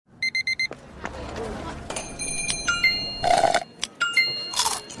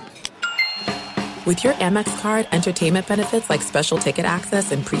With your Amex card, entertainment benefits like special ticket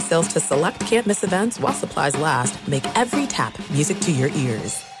access and pre-sales to select can't-miss events while supplies last make every tap music to your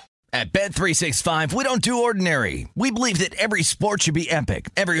ears. At Bet365, we don't do ordinary. We believe that every sport should be epic.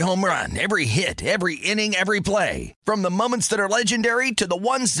 Every home run, every hit, every inning, every play. From the moments that are legendary to the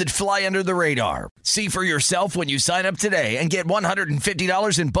ones that fly under the radar. See for yourself when you sign up today and get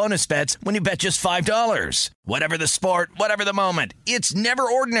 $150 in bonus bets when you bet just $5. Whatever the sport, whatever the moment, it's never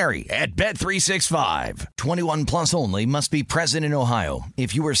ordinary at Bet365. 21 plus only. Must be present in Ohio.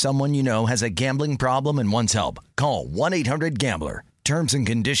 If you or someone you know has a gambling problem and wants help, call 1-800-GAMBLER. Terms and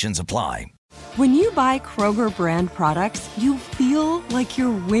conditions apply. When you buy Kroger brand products, you feel like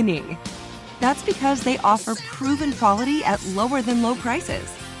you're winning. That's because they offer proven quality at lower than low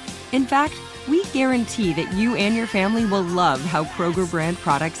prices. In fact, we guarantee that you and your family will love how Kroger brand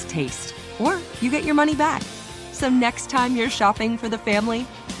products taste, or you get your money back. So next time you're shopping for the family,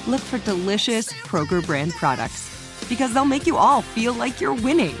 look for delicious Kroger brand products, because they'll make you all feel like you're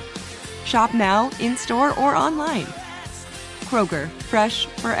winning. Shop now, in-store, or online. Kroger, fresh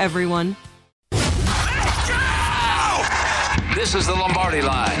for everyone. This is the Lombardi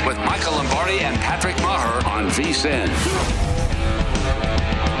Line with Michael Lombardi and Patrick Maher on VSiN.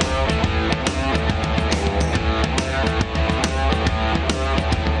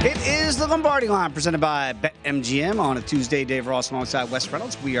 It is the Lombardi Line presented by BetMGM on a Tuesday. Dave Ross alongside Wes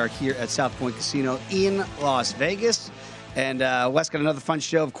Reynolds. We are here at South Point Casino in Las Vegas. And Wes got another fun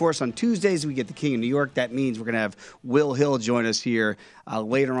show. Of course, on Tuesdays, we get the King of New York. That means we're going to have Will Hill join us here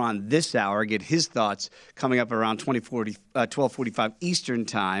later on this hour, get his thoughts coming up around 12:45 Eastern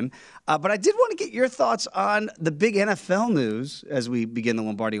time. But I did want to get your thoughts on the big NFL news as we begin the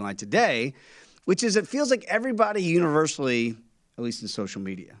Lombardi Line today, which is it feels like everybody universally, at least in social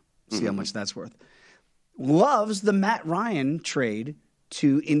media, see how much that's worth, loves the Matt Ryan trade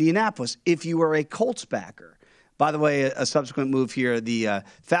to Indianapolis if you are a Colts backer. By the way, a subsequent move here, the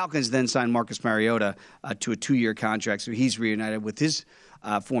Falcons then signed Marcus Mariota to a 2-year contract, so he's reunited with his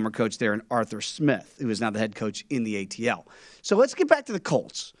former coach there, in Arthur Smith, who is now the head coach in the ATL. So let's get back to the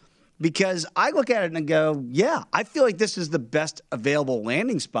Colts, because I look at it and go, yeah, I feel like this is the best available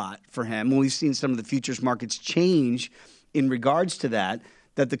landing spot for him. When we've seen some of the futures markets change in regards to that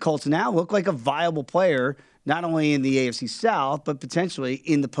the Colts now look like a viable player, not only in the AFC South, but potentially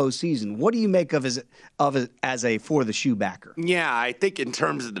in the postseason. What do you make of it as a for the shoe backer? Yeah, I think in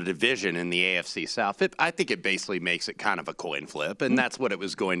terms of the division in the AFC South, I think it basically makes it kind of a coin flip, and that's what it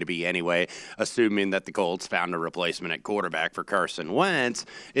was going to be anyway, assuming that the Colts found a replacement at quarterback for Carson Wentz,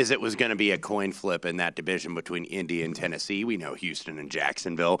 is it was going to be a coin flip in that division between Indy and Tennessee. We know Houston and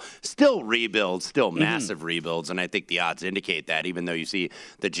Jacksonville still rebuilds, still massive rebuilds, and I think the odds indicate that, even though you see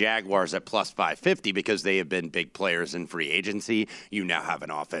the Jaguars at plus 550 because they have been big players in free agency. You now have an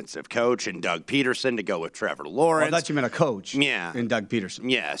offensive coach and Doug Peterson to go with Trevor Lawrence. Well, I thought you meant a coach. Yeah. In Doug Peterson.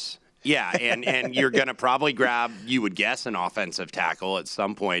 Yes. Yeah, and you're going to probably grab, you would guess, an offensive tackle at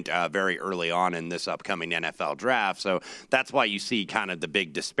some point very early on in this upcoming NFL draft. So that's why you see kind of the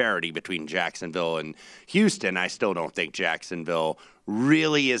big disparity between Jacksonville and Houston. I still don't think Jacksonville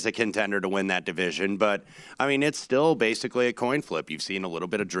really is a contender to win that division. But, I mean, it's still basically a coin flip. You've seen a little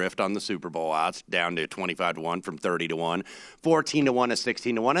bit of drift on the Super Bowl odds, down to 25-1 from 30-1, 14-1 to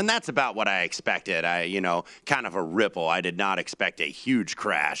 16-1. And that's about what I expected. Kind of a ripple. I did not expect a huge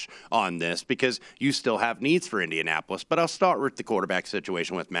crash on this because you still have needs for Indianapolis. But I'll start with the quarterback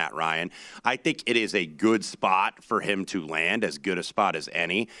situation with Matt Ryan. I think it is a good spot for him to land, as good a spot as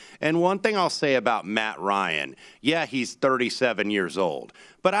any. And one thing I'll say about Matt Ryan, yeah, he's 37 years old.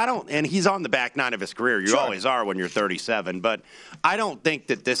 But and he's on the back nine of his career. You always are when you're 37. But I don't think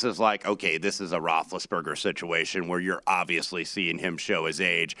that this is like, okay, this is a Roethlisberger situation where you're obviously seeing him show his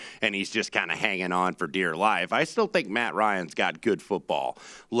age and he's just kind of hanging on for dear life. I still think Matt Ryan's got good football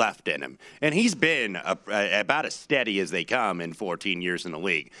left in him. And he's been about as steady as they come in 14 years in the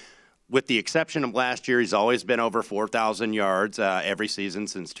league. With the exception of last year, he's always been over 4,000 yards every season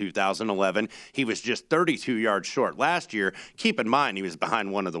since 2011. He was just 32 yards short last year. Keep in mind, he was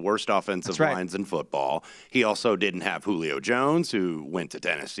behind one of the worst offensive lines in football. He also didn't have Julio Jones, who went to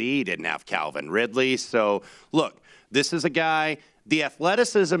Tennessee. He didn't have Calvin Ridley. So, look, this is a guy. The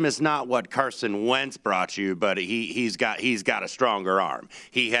athleticism is not what Carson Wentz brought you, but he's got a stronger arm.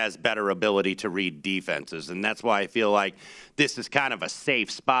 He has better ability to read defenses, and that's why I feel like this is kind of a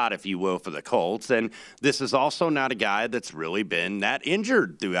safe spot, if you will, for the Colts. And this is also not a guy that's really been that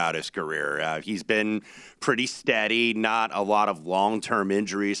injured throughout his career. He's been pretty steady, not a lot of long-term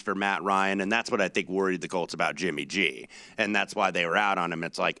injuries for Matt Ryan, and that's what I think worried the Colts about Jimmy G. And that's why they were out on him.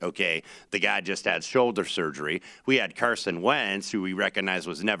 It's like, okay, the guy just had shoulder surgery. We had Carson Wentz, who we recognize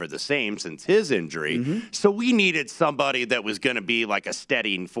was never the same since his injury. So we needed somebody that was going to be like a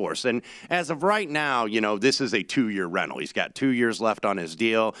steadying force. And as of right now, this is a 2-year rental. He's got 2 years left on his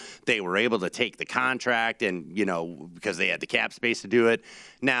deal. They were able to take the contract and, because they had the cap space to do it.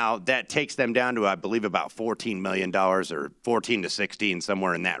 Now, that takes them down to, I believe, about $14 million or 14 to 16,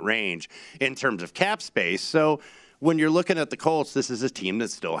 somewhere in that range in terms of cap space. So when you're looking at the Colts, this is a team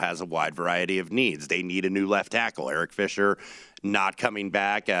that still has a wide variety of needs. They need a new left tackle. Eric Fisher not coming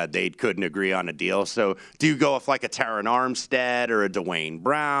back. They couldn't agree on a deal. So do you go with like a Taron Armstead or a Dwayne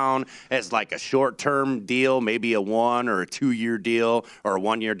Brown as like a short-term deal, maybe a 1 or a 2-year deal or a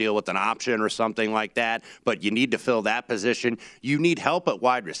 1-year deal with an option or something like that? But you need to fill that position. You need help at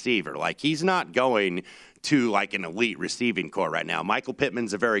wide receiver. Like, he's not going to like an elite receiving core right now. Michael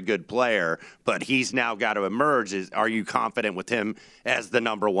Pittman's a very good player, but he's now got to emerge. Are you confident with him as the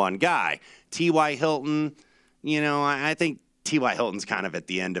number one guy? T.Y. Hilton, I think T.Y. Hilton's kind of at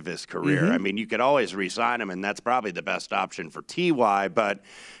the end of his career. I mean, you could always re-sign him, and that's probably the best option for T.Y. But,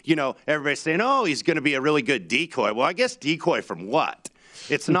 everybody's saying, oh, he's going to be a really good decoy. Well, I guess decoy from what?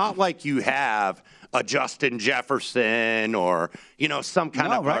 It's not like you have a Justin Jefferson or, some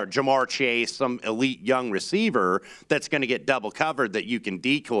kind of Jamar Chase, some elite young receiver that's going to get double covered that you can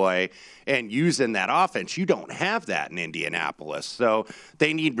decoy and use in that offense. You don't have that in Indianapolis. So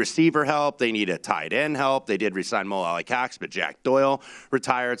they need receiver help. They need a tight end help. They did resign Mo Alley Cox, but Jack Doyle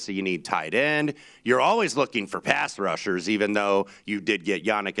retired, so you need tight end. You're always looking for pass rushers, even though you did get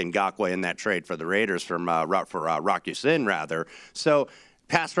Yannick Ngakoue in that trade for the Raiders from Rock Ya-Sin, rather. So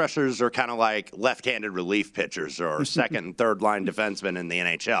pass rushers are kind of like left-handed relief pitchers or second and third line defensemen in the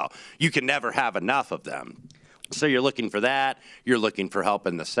NHL. You can never have enough of them. So you're looking for that. You're looking for help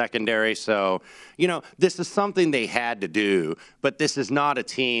in the secondary. So, this is something they had to do, but this is not a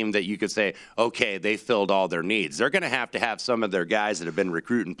team that you could say, okay, they filled all their needs. They're going to have some of their guys that have been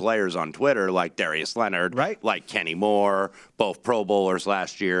recruiting players on Twitter, like Darius Leonard, like Kenny Moore, both Pro Bowlers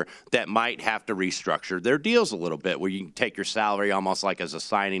last year, that might have to restructure their deals a little bit, where you can take your salary almost like as a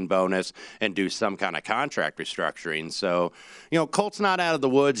signing bonus and do some kind of contract restructuring. So, Colts not out of the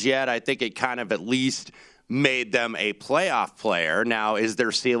woods yet. I think it kind of at least made them a playoff player. Now, is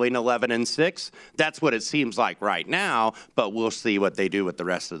their ceiling 11-6? That's what it seems like right now, but we'll see what they do with the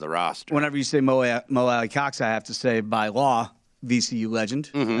rest of the roster. Whenever you say Mo Alley Cox, I have to say, by law, VCU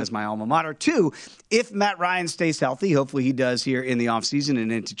legend, as my alma mater. 2, if Matt Ryan stays healthy, hopefully he does here in the offseason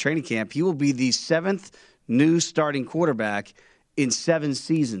and into training camp, he will be the 7th new starting quarterback in 7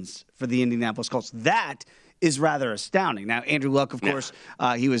 seasons for the Indianapolis Colts. That is rather astounding. Now, Andrew Luck, of course,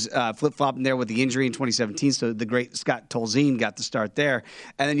 he was flip-flopping there with the injury in 2017, so the great Scott Tolzien got the start there.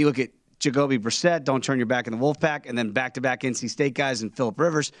 And then you look at Jacoby Brissett, don't turn your back in the Wolfpack, and then back-to-back NC State guys and Phillip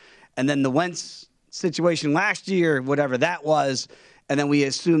Rivers. And then the Wentz situation last year, whatever that was, and then we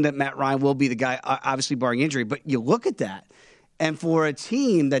assume that Matt Ryan will be the guy, obviously barring injury. But you look at that, and for a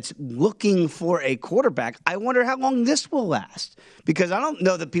team that's looking for a quarterback, I wonder how long this will last. Because I don't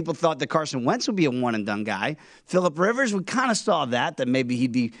know that people thought that Carson Wentz would be a one-and-done guy. Phillip Rivers, we kind of saw that maybe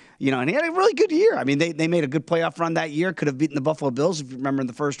he'd be, and he had a really good year. I mean, they made a good playoff run that year, could have beaten the Buffalo Bills, if you remember, in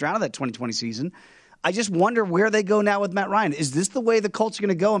the first round of that 2020 season. I just wonder where they go now with Matt Ryan. Is this the way the Colts are going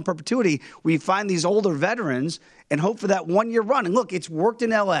to go in perpetuity? We find these older veterans and hope for that one-year run. And look, it's worked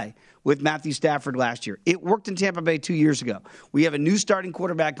in L.A. with Matthew Stafford last year. It worked in Tampa Bay 2 years ago. We have a new starting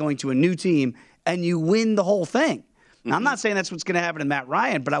quarterback going to a new team, and you win the whole thing. Now, I'm not saying that's what's going to happen to Matt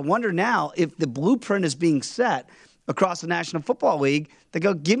Ryan, but I wonder now if the blueprint is being set across the National Football League. They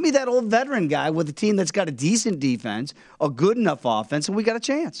go, give me that old veteran guy with a team that's got a decent defense, a good enough offense, and we got a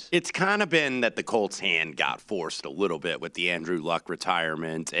chance. It's kind of been that the Colts' hand got forced a little bit with the Andrew Luck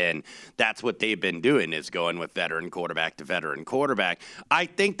retirement, and that's what they've been doing is going with veteran quarterback to veteran quarterback. I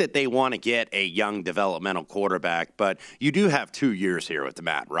think that they want to get a young developmental quarterback, but you do have 2 years here with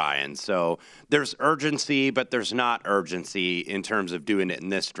Matt Ryan, so there's urgency, but there's not urgency in terms of doing it in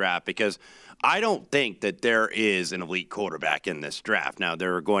this draft because I don't think that there is an elite quarterback in this draft. Now,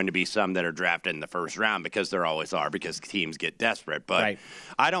 there are going to be some that are drafted in the first round because there always are, because teams get desperate. But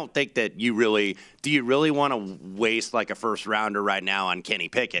I don't think that do you really want to waste like a first rounder right now on Kenny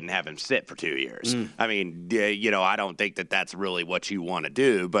Pickett and have him sit for 2 years? I mean, I don't think that that's really what you want to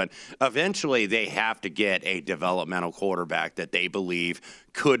do. But eventually they have to get a developmental quarterback that they believe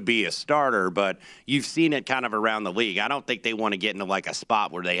could be a starter, but you've seen it kind of around the league. I don't think they want to get into like a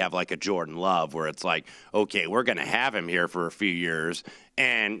spot where they have like a Jordan Love where it's like, okay, we're going to have him here for a few years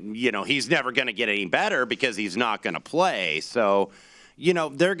and, he's never going to get any better because he's not going to play. So,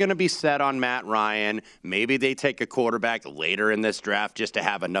 they're going to be set on Matt Ryan. Maybe they take a quarterback later in this draft just to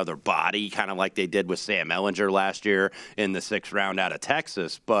have another body, kind of like they did with Sam Ehlinger last year in the 6th round out of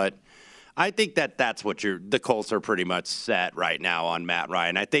Texas. But I think that's what the Colts are pretty much set right now on Matt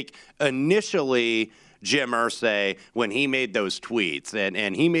Ryan. I think initially Jim Irsay, when he made those tweets,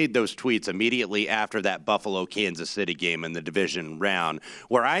 and he made those tweets immediately after that Buffalo-Kansas City game in the division round,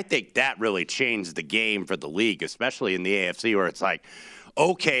 where I think that really changed the game for the league, especially in the AFC, where it's like,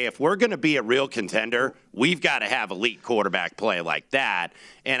 okay, if we're going to be a real contender, we've got to have elite quarterback play like that.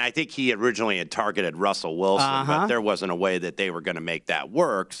 And I think he originally had targeted Russell Wilson, but there wasn't a way that they were going to make that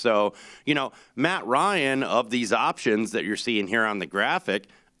work. So, Matt Ryan, of these options that you're seeing here on the graphic,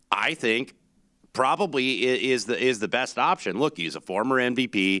 I think probably is the best option. Look, he's a former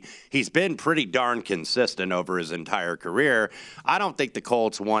MVP. He's been pretty darn consistent over his entire career. I don't think the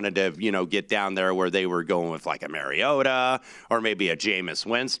Colts wanted to, get down there where they were going with like a Mariota or maybe a Jameis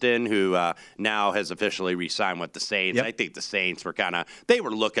Winston, who now has officially re-signed with the Saints. Yep. I think the Saints were they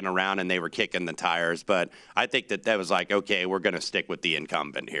were looking around and they were kicking the tires, but I think that was like, okay, we're going to stick with the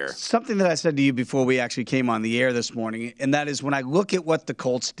incumbent here. Something that I said to you before we actually came on the air this morning, and that is when I look at what the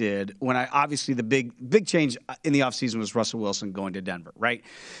Colts did, obviously the big change in the offseason was Russell Wilson going to Denver, right?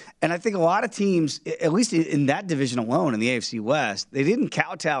 And I think a lot of teams, at least in that division alone in the AFC West, they didn't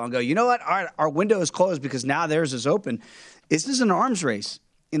kowtow and go, you know what, our window is closed because now theirs is open. This is an arms race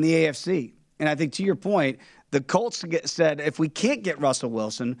in the AFC. And I think to your point, the Colts said, if we can't get Russell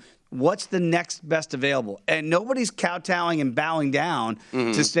Wilson, what's the next best available? And nobody's kowtowing and bowing down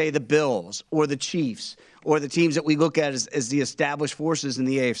to say the Bills or the Chiefs or the teams that we look at as the established forces in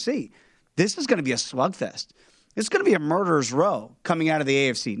the AFC. This is going to be a slugfest. It's going to be a murderer's row coming out of the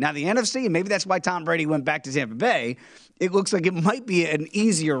AFC. Now, the NFC, and maybe that's why Tom Brady went back to Tampa Bay, it looks like it might be an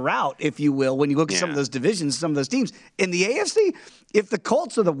easier route, if you will, when you look at some of those divisions, some of those teams. In the AFC, if the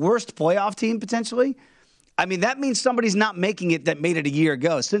Colts are the worst playoff team potentially, I mean, that means somebody's not making it that made it a year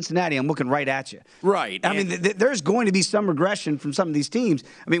ago. Cincinnati, I'm looking right at you. Right. I mean, there's going to be some regression from some of these teams.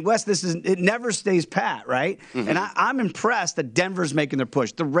 I mean, Wes, it never stays pat, right? And I'm impressed that Denver's making their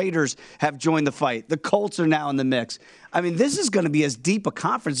push. The Raiders have joined the fight. The Colts are now in the mix. I mean, this is going to be as deep a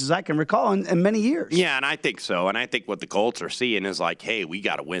conference as I can recall in many years. Yeah, and I think so. And I think what the Colts are seeing is like, hey, we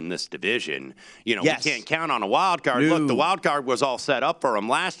got to win this division. We can't count on a wild card. No. Look, the wild card was all set up for them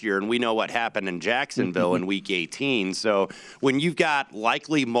last year, and we know what happened in Jacksonville in Week 18. So when you've got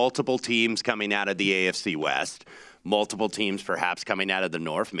likely multiple teams coming out of the AFC West, multiple teams perhaps coming out of the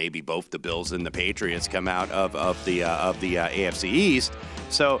North, maybe both the Bills and the Patriots come out of the AFC East.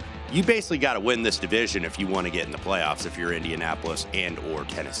 So you basically got to win this division if you want to get in the playoffs if you're Indianapolis and or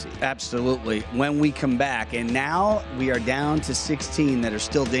Tennessee. Absolutely. When we come back, and now we are down to 16 that are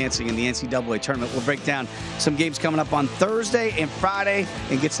still dancing in the NCAA tournament. We'll break down some games coming up on Thursday and Friday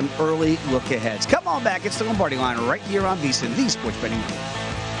and get some early look aheads. Come on back. It's the Lombardi Line right here on VSiN, the Sports Betting Network.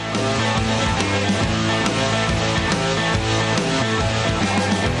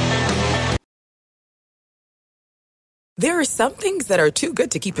 There are some things that are too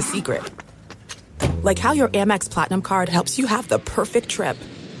good to keep a secret. Like how your Amex Platinum card helps you have the perfect trip.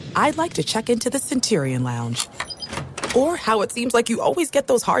 I'd like to check into the Centurion Lounge. Or how it seems like you always get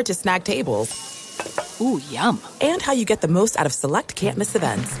those hard-to-snag tables. Ooh, yum. And how you get the most out of select can't-miss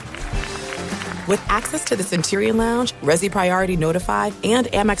events. With access to the Centurion Lounge, Resi Priority Notified, and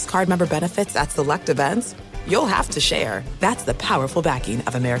Amex card member benefits at select events, you'll have to share. That's the powerful backing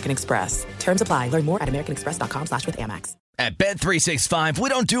of American Express. Terms apply. Learn more at americanexpress.com/withAmex. At Bet365, we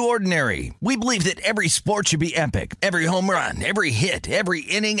don't do ordinary. We believe that every sport should be epic. Every home run, every hit, every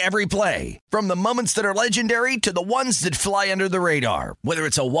inning, every play. From the moments that are legendary to the ones that fly under the radar. Whether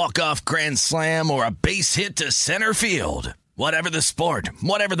it's a walk-off grand slam or a base hit to center field. Whatever the sport,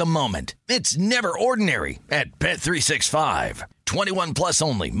 whatever the moment, it's never ordinary at Bet365. 21 plus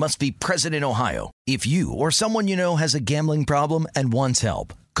only. Must be present in Ohio. If you or someone you know has a gambling problem and wants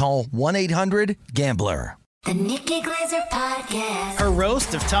help, call 1-800-GAMBLER. The Nikki Glazer Podcast. Her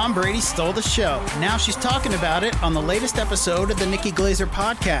roast of Tom Brady stole the show. Now she's talking about it on the latest episode of the Nikki Glazer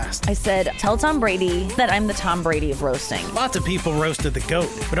Podcast. I said, tell Tom Brady that I'm the Tom Brady of roasting. Lots of people roasted the GOAT,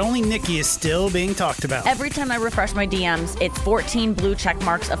 but only Nikki is still being talked about. Every time I refresh my DMs, it's 14 blue check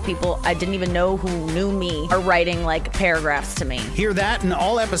marks of people I didn't even know who knew me are writing like paragraphs to me. Hear that in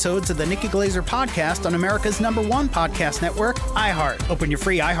all episodes of the Nikki Glazer Podcast on America's #1 podcast network, iHeart. Open your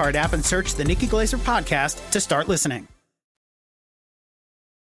free iHeart app and search the Nikki Glazer Podcast to start listening.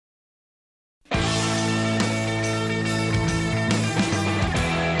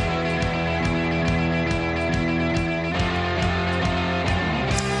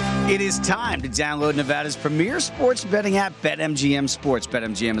 It is time to download Nevada's premier sports betting app, BetMGM Sports.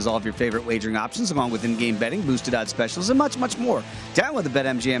 BetMGM has all of your favorite wagering options, along with in-game betting, boosted odds specials, and much, much more. Download the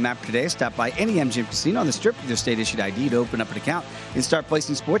BetMGM app today. Stop by any MGM casino on the Strip with your state-issued ID to open up an account and start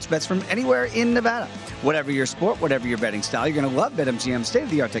placing sports bets from anywhere in Nevada. Whatever your sport, whatever your betting style, you're going to love BetMGM's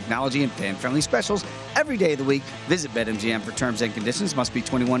state-of-the-art technology and fan-friendly specials every day of the week. Visit BetMGM for terms and conditions. Must be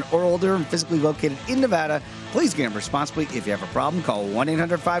 21 or older and physically located in Nevada. Please gamble responsibly. If you have a problem, call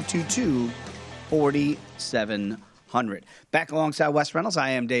 1-800-522-4700. Back alongside Wes Reynolds,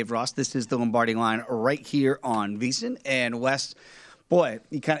 I am Dave Ross. This is the Lombardi Line right here on VSiN. And Wes, boy,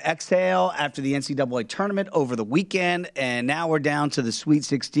 you kind of exhale after the NCAA tournament over the weekend, and now we're down to the Sweet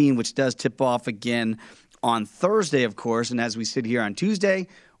 16, which does tip off again on Thursday, of course. And as we sit here on Tuesday,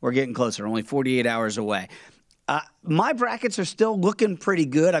 we're getting closer, only 48 hours away. My brackets are still looking pretty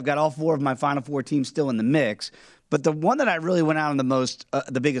good. I've got all four of my Final Four teams still in the mix. But the one that I really went out on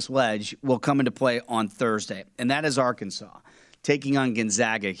the biggest ledge will come into play on Thursday, and that is Arkansas taking on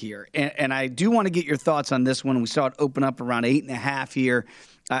Gonzaga here. And I do want to get your thoughts on this one. We saw it open up around 8.5 here.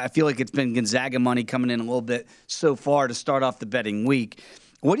 I feel like it's been Gonzaga money coming in a little bit so far to start off the betting week.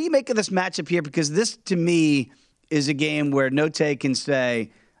 What do you make of this matchup here? Because this, to me, is a game where Note can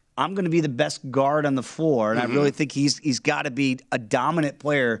say, I'm going to be the best guard on the floor, and I really think he's got to be a dominant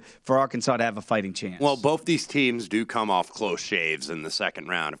player for Arkansas to have a fighting chance. Well, both these teams do come off close shaves in the second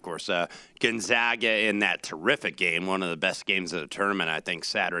round. Of course, Gonzaga in that terrific game, one of the best games of the tournament, I think,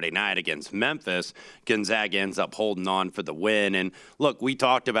 Saturday night against Memphis. Gonzaga ends up holding on for the win. And, look, we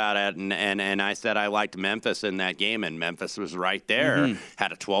talked about it, and I said I liked Memphis in that game, and Memphis was right there.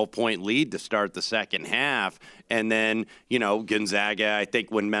 Had a 12-point lead to start the second half. And then, Gonzaga, I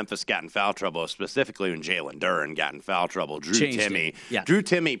think when Memphis got in foul trouble, specifically when Jalen Duren got in foul trouble, Drew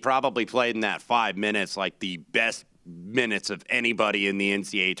Timme probably played in that 5 minutes like the best minutes of anybody in the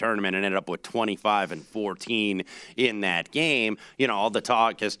NCAA tournament and ended up with 25 and 14 in that game. All the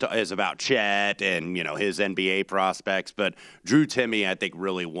talk is about Chet and, his NBA prospects, but Drew Timme, I think,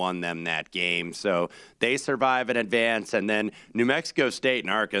 really won them that game. So they survive and advance. And then New Mexico State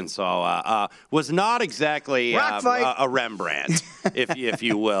and Arkansas was not exactly a Rembrandt, if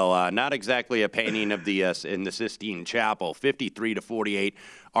you will. Not exactly a painting of the in the Sistine Chapel. 53-48.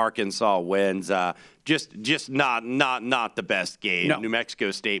 Arkansas wins. Just not the best game. No. New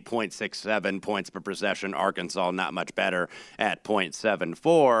Mexico State 0.67 points per possession. Arkansas not much better at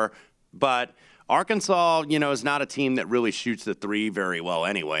 0.74. But Arkansas, is not a team that really shoots the three very well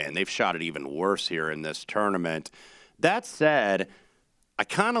anyway, and they've shot it even worse here in this tournament. That said, I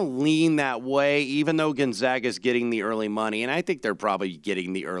kind of lean that way, even though Gonzaga's getting the early money. And I think they're probably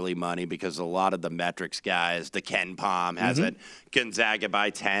getting the early money because a lot of the metrics guys, the Ken Palm has it Gonzaga by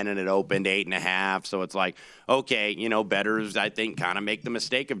 10 and it opened 8.5. So it's like, okay, bettors, I think, kind of make the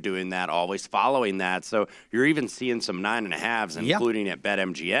mistake of doing that, always following that. So you're even seeing some 9.5s, including at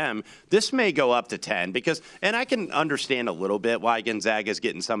BetMGM. This may go up to 10 because, and I can understand a little bit why Gonzaga's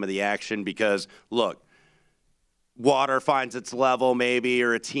getting some of the action because, look, water finds its level maybe,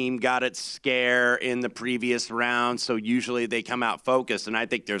 or a team got its scare in the previous round, so usually they come out focused, and I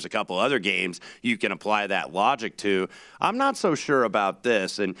think there's a couple other games you can apply that logic to. I'm not so sure about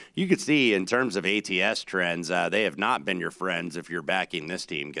this, and you can see in terms of ATS trends, they have not been your friends if you're backing this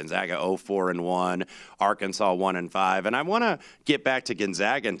team. Gonzaga 0-4-1, Arkansas 1-5, and I want to get back to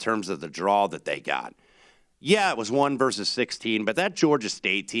Gonzaga in terms of the draw that they got. Yeah, it was 1 versus 16, but that Georgia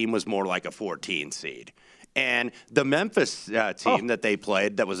State team was more like a 14 seed. And the Memphis team that they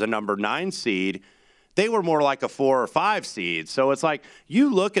played that was a number 9 seed, they were more like a 4 or 5 seed. So it's like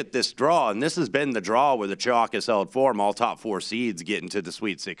you look at this draw, and this has been the draw where the chalk has held form, all top 4 seeds get into the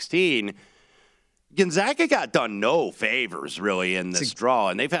Sweet 16. Gonzaga got done no favors, really, in this draw,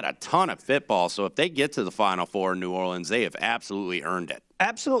 and they've had a ton of football. So if they get to the Final Four in New Orleans, they have absolutely earned it.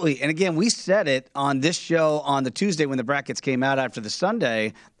 Absolutely. And again, we said it on this show on the Tuesday when the brackets came out after the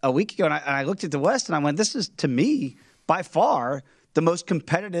Sunday a week ago, and I looked at the West, and I went, this is, to me, by far, the most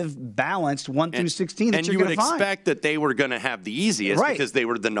competitive, balanced 1 through 16 that you're going to find. And you would expect that they were going to have the easiest because they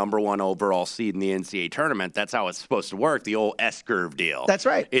were the number 1 overall seed in the NCAA tournament. That's how it's supposed to work, the old S-curve deal. That's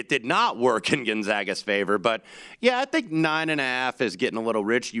right. It did not work in Gonzaga's favor, but yeah, I think 9.5 is getting a little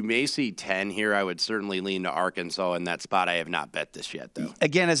rich. You may see 10 here. I would certainly lean to Arkansas in that spot. I have not bet this yet, though.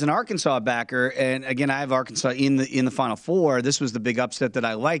 Again, as an Arkansas backer, and again, I have Arkansas in the Final Four. This was the big upset that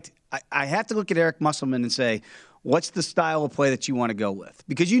I liked. I have to look at Eric Musselman and say, what's the style of play that you want to go with?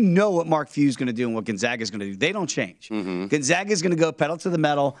 Because you know what Mark Few is going to do and what Gonzaga is going to do. They don't change. Gonzaga is going to go pedal to the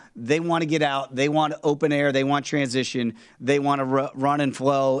metal. They want to get out. They want open air. They want transition. They want to run and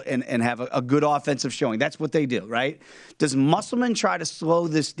flow and have a good offensive showing. That's what they do, right? Does Musselman try to slow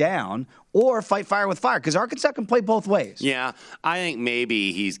this down or fight fire with fire? Because Arkansas can play both ways. Yeah, I think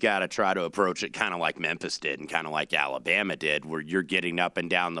maybe he's got to try to approach it kind of like Memphis did and kind of like Alabama did, where you're getting up and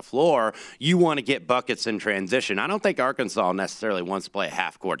down the floor. You want to get buckets in transition. I don't think Arkansas necessarily wants to play a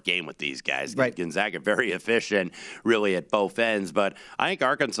half-court game with these guys. Right. Gonzaga very efficient, really, at both ends. But I think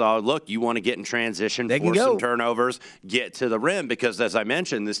Arkansas, look, you want to get in transition, force some turnovers, get to the rim, because, as I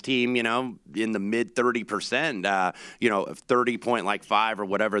mentioned, this team, in the mid-30%, 30.5 or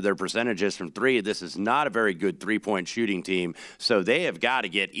whatever their percentage is from three, this is not a very good three-point shooting team. So they have got to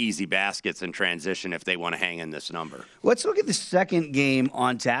get easy baskets in transition if they want to hang in this number. Let's look at the second game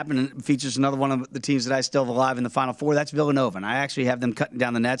on tap, and it features another one of the teams that I still have alive in the Final Four. That's Villanova, and I actually have them cutting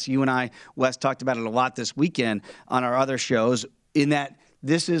down the nets. You and I, Wes, talked about it a lot this weekend on our other shows, in that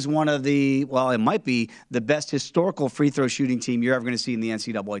this is one of the, it might be the best historical free throw shooting team you're ever going to see in the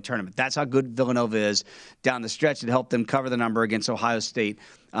NCAA tournament. That's how good Villanova is down the stretch. It helped them cover the number against Ohio State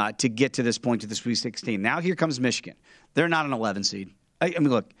to get to this point, to the Sweet 16. Now here comes Michigan. They're not an 11 seed. I mean,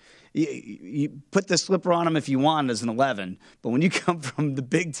 look, you put the slipper on them if you want as an 11, but when you come from the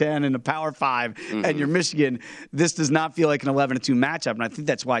Big Ten and the Power 5 and you're Michigan, this does not feel like an 11-2 matchup, and I think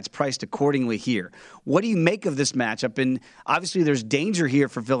that's why it's priced accordingly here. What do you make of this matchup? And obviously there's danger here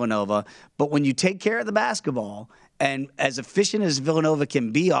for Villanova, but when you take care of the basketball, and as efficient as Villanova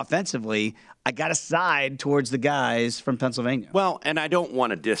can be offensively, I got to side towards the guys from Pennsylvania. Well, and I don't want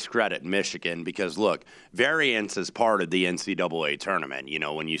to discredit Michigan because, look, variance is part of the NCAA tournament.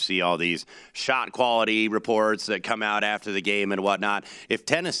 When you see all these shot quality reports that come out after the game and whatnot, if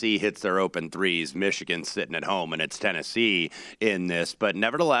Tennessee hits their open threes, Michigan's sitting at home, and it's Tennessee in this. But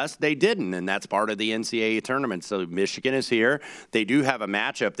nevertheless, they didn't, and that's part of the NCAA tournament. So Michigan is here. They do have a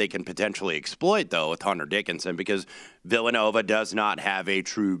matchup they can potentially exploit, though, with Hunter Dickinson, because Villanova does not have a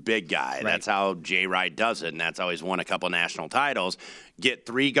true big guy. Right. That's how Jay Wright does it, and that's how he's won a couple national titles. Get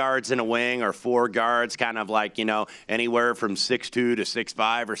 3 guards in a wing or 4 guards, kind of like, anywhere from 6'2" to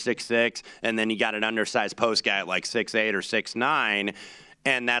 6'5" or 6'6", and then you got an undersized post guy at like 6'8" or 6'9",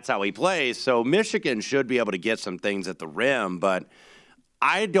 and that's how he plays. So Michigan should be able to get some things at the rim, but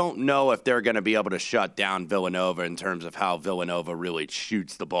I don't know if they're going to be able to shut down Villanova in terms of how Villanova really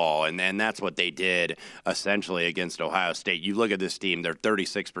shoots the ball, and that's what they did essentially against Ohio State. You look at this team; they're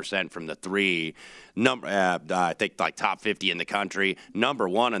 36% from the three. I think like top 50 in the country. Number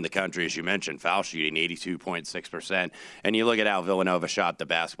 1 in the country, as you mentioned, foul shooting, 82.6%. And you look at how Villanova shot the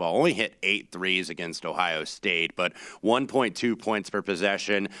basketball; only hit 8 threes against Ohio State, but 1.2 points per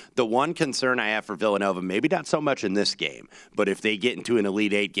possession. The one concern I have for Villanova, maybe not so much in this game, but if they get into an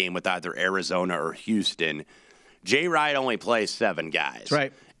Elite 8 game with either Arizona or Houston, Jay Wright only plays 7 guys. That's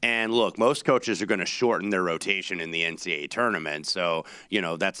right. And look, most coaches are going to shorten their rotation in the NCAA tournament. So,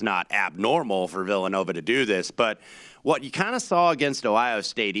 that's not abnormal for Villanova to do this. But what you kind of saw against Ohio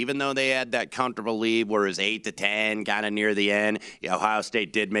State, even though they had that comfortable lead where it was 8-10, kind of near the end, Ohio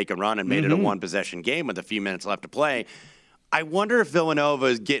State did make a run and made it a one-possession game with a few minutes left to play. I wonder if Villanova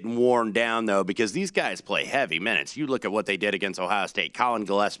is getting worn down, though, because these guys play heavy minutes. You look at what they did against Ohio State. Colin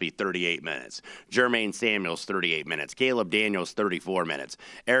Gillespie, 38 minutes. Jermaine Samuels, 38 minutes. Caleb Daniels, 34 minutes.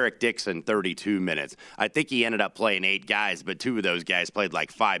 Eric Dixon, 32 minutes. I think he ended up playing 8 guys, but 2 of those guys played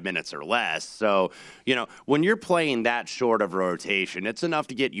like 5 minutes or less. So, when you're playing that short of rotation, it's enough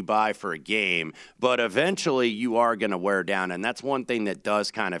to get you by for a game, but eventually you are going to wear down, and that's one thing that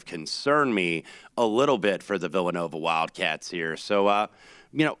does kind of concern me a little bit for the Villanova Wildcats here. So,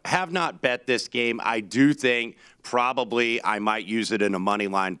 have not bet this game. I do think probably I might use it in a money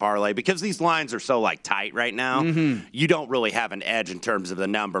line parlay because these lines are so tight right now. You don't really have an edge in terms of the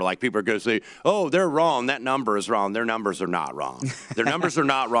number. Like people are going to say, oh, they're wrong. That number is wrong. Their numbers are not wrong. Their numbers are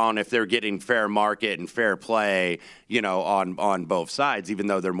not wrong if they're getting fair market and fair play, on both sides, even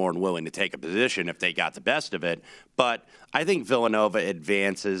though they're more than willing to take a position if they got the best of it. But I think Villanova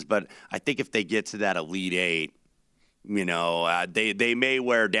advances. But I think if they get to that Elite 8, they may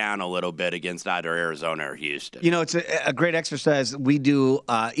wear down a little bit against either Arizona or Houston. It's a great exercise we do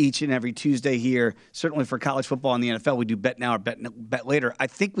each and every Tuesday here. Certainly for college football and the NFL, we do bet now or bet later. I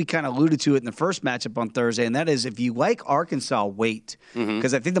think we kind of alluded to it in the first matchup on Thursday, and that is if you like Arkansas, wait.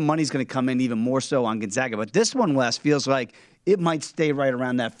 Because I think the money's going to come in even more so on Gonzaga. But this one, Wes, feels like it might stay right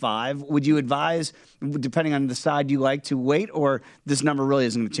around that 5. Would you advise, depending on the side you like, to wait, or this number really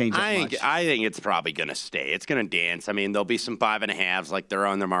isn't going to change that much? I think it's probably going to stay. It's going to dance. I mean, there'll be some 5.5s like they're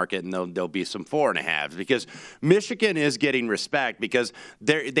on the market, and there'll be some 4.5s because Michigan is getting respect because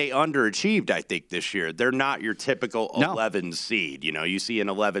they underachieved, I think, this year. They're not your typical 11 seed. You see an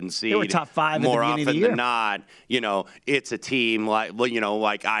 11 seed. They were top 5 more at the beginning often of the year. than not. It's a team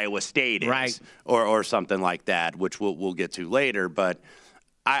like Iowa State is, right, or something like that, which we'll get to later, but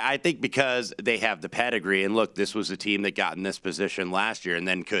I think because they have the pedigree, and look, this was a team that got in this position last year and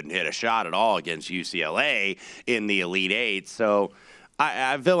then couldn't hit a shot at all against UCLA in the Elite Eight. So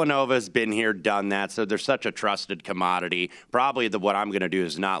Villanova's been here, done that, so they're such a trusted commodity. Probably what I'm going to do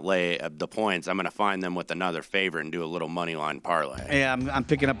is not lay the points. I'm going to find them with another favorite and do a little money line parlay. Yeah, I'm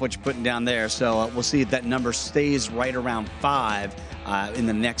picking up what you're putting down there, so we'll see if that number stays right around 5 in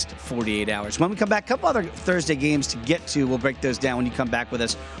the next 48 hours. When we come back, a couple other Thursday games to get to. We'll break those down when you come back with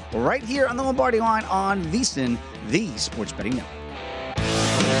us right here on the Lombardi Line on VSiN, the Sports Betting Network.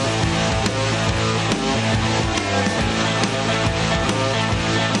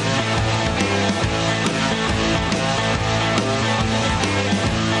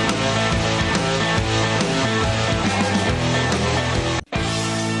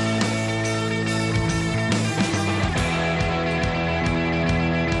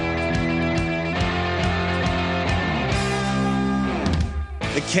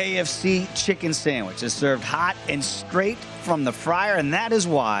 KFC chicken sandwich is served hot and straight from the fryer, and that is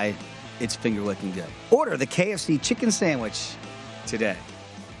why it's finger-licking good. Order the KFC chicken sandwich today.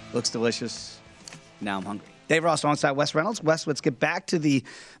 Looks delicious. Now I'm hungry. Dave Ross alongside Wes Reynolds. Wes, let's get back to the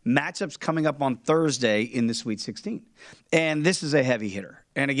matchups coming up on Thursday in the Sweet 16. And this is a heavy hitter.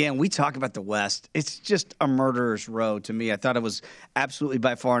 And again, we talk about the West. It's just a murderer's row to me. I thought it was absolutely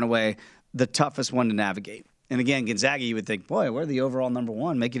by far and away the toughest one to navigate. And again, Gonzaga, you would think, boy, we're the overall number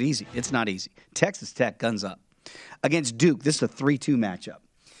 1. Make it easy. It's not easy. Texas Tech, guns up. Against Duke, this is a 3-2 matchup.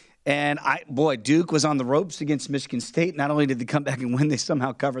 And, Duke was on the ropes against Michigan State. Not only did they come back and win, they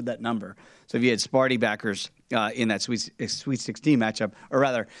somehow covered that number. So if you had Sparty backers in that Sweet 16 matchup, or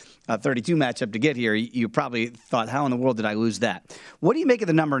rather, 32 matchup to get here, you probably thought, how in the world did I lose that? What do you make of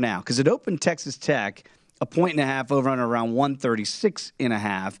the number now? Because it opened Texas Tech 1.5 over under around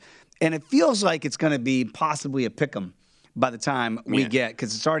 136.5. And it feels like it's going to be possibly a pick'em by the time we get,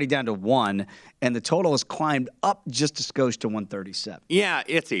 because it's already down to 1, and the total has climbed up just a skosh to 137. Yeah,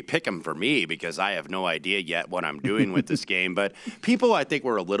 it's a pick'em for me because I have no idea yet what I'm doing with this game. But people, I think,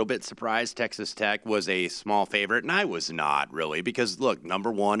 were a little bit surprised Texas Tech was a small favorite, and I was not really because, look,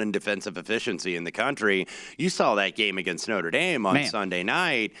 number 1 in defensive efficiency in the country. You saw that game against Notre Dame on Sunday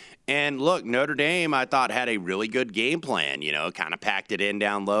night. And look, Notre Dame, I thought, had a really good game plan, kind of packed it in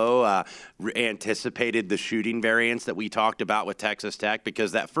down low, anticipated the shooting variance that we talked about with Texas Tech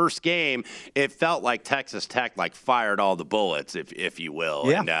because that first game, it felt like Texas Tech fired all the bullets, if you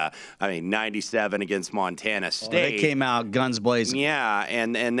will. Yeah. And 97 against Montana State. They came out guns blazing. Yeah,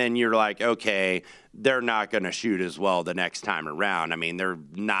 and then you're like, okay, they're not going to shoot as well the next time around. I mean, they're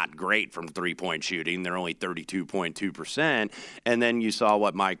not great from three-point shooting. They're only 32.2%. And then you saw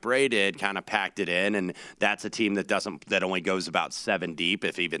what Mike Bray did, kind of packed it in, and that's a team that only goes about 7 deep,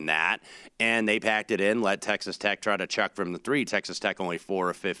 if even that. And they packed it in, let Texas Tech try to chuck from the 3. Texas Tech only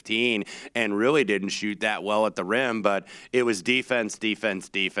 4 of 15, and really didn't shoot that well at the rim, but it was defense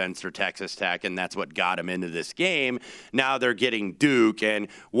for Texas Tech, and that's what got them into this game. Now they're getting Duke, and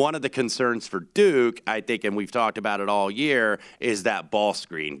one of the concerns for Duke, I think, and we've talked about it all year, is that ball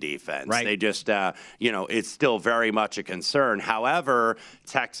screen defense. Right. They just, it's still very much a concern. However,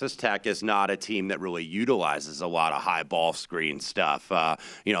 Texas Tech is not a team that really utilizes a lot of high ball screen stuff. A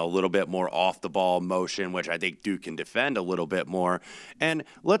little bit more off the ball motion, which I think Duke can defend a little bit more. And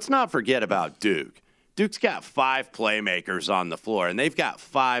let's not forget about Duke. Duke's got 5 playmakers on the floor, and they've got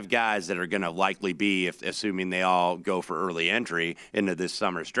 5 guys that are going to likely be, assuming they all go for early entry into this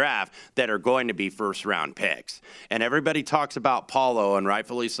summer's draft, that are going to be first-round picks. And everybody talks about Paulo, and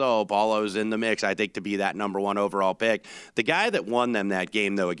rightfully so. Paulo's in the mix, I think, to be that number 1 overall pick. The guy that won them that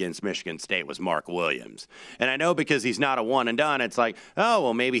game, though, against Michigan State was Mark Williams. And I know because he's not a one-and-done, it's like, oh,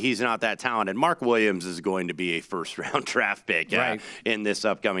 well, maybe he's not that talented. Mark Williams is going to be a first-round draft pick in this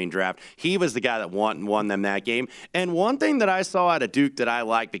upcoming draft. He was the guy that won won them that game. And one thing that I saw out of Duke that I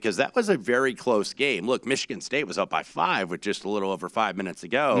like, because that was a very close game. Look, Michigan State was up by 5 with just a little over 5 minutes to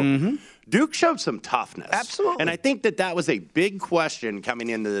go. Mm-hmm. Duke showed some toughness. Absolutely. And I think that was a big question coming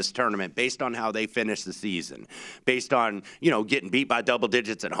into this tournament based on how they finished the season, based on, getting beat by double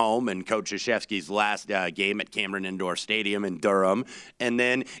digits at home and Coach Krzyzewski's last game at Cameron Indoor Stadium in Durham. And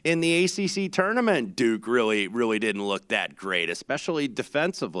then in the ACC tournament, Duke really, really didn't look that great, especially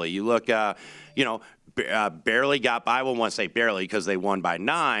defensively. You look, barely got by. I won't want to say barely because they won by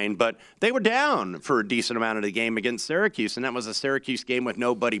 9, but they were down for a decent amount of the game against Syracuse, and that was a Syracuse game with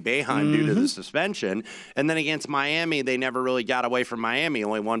no Buddy Boeheim due to the suspension. And then against Miami, they never really got away from Miami,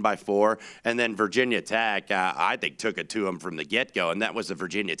 only won by 4. And then Virginia Tech, I think, took it to them from the get-go, and that was a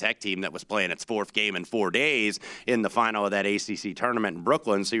Virginia Tech team that was playing its 4th game in 4 days in the final of that ACC tournament in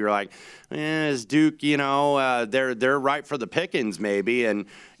Brooklyn. So you're like, is Duke, they're right for the pickings maybe, and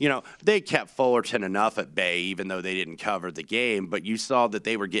they kept Fullerton enough at bay, even though they didn't cover the game. But you saw that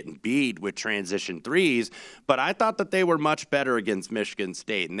they were getting beat with transition threes. But I thought that they were much better against Michigan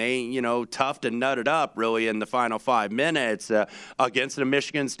State. And they, toughed and nutted up really in the final 5 minutes against a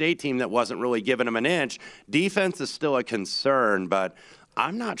Michigan State team that wasn't really giving them an inch. Defense is still a concern, but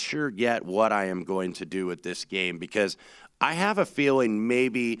I'm not sure yet what I am going to do with this game, because I have a feeling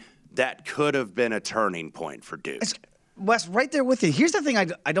maybe that could have been a turning point for Duke. Wes, right there with you. Here's the thing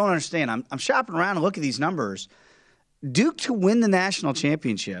I don't understand. I'm shopping around and look at these numbers. Duke to win the national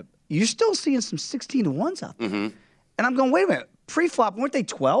championship, you're still seeing some 16-1s out there. Mm-hmm. And I'm going, wait a minute. Pre-flop, weren't they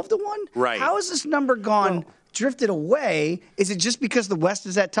 12-1? Right. How has this number gone drifted away? Is it just because the West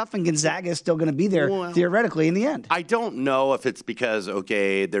is that tough and Gonzaga is still going to be there theoretically in the end? I don't know if it's because,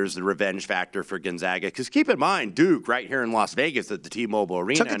 there's the revenge factor for Gonzaga. Because keep in mind, Duke, right here in Las Vegas at the T-Mobile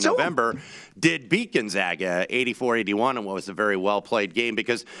Arena in November, did beat Gonzaga 84-81 in what was a very well-played game.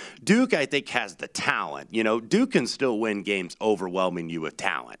 Because Duke, I think, has the talent. Duke can still win games overwhelming you with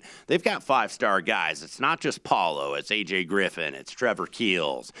talent. They've got 5-star guys. It's not just Paulo. It's A.J. Griffin. It's Trevor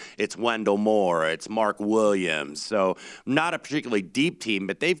Keels. It's Wendell Moore. It's Mark Williams. So not a particularly deep team,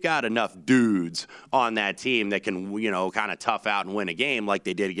 but they've got enough dudes on that team that can, kind of tough out and win a game like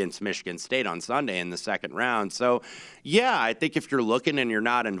they did against Michigan State on Sunday in the second round. So, I think if you're looking and you're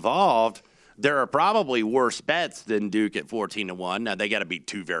not involved, there are probably worse bets than Duke at 14-1. Now, they got to beat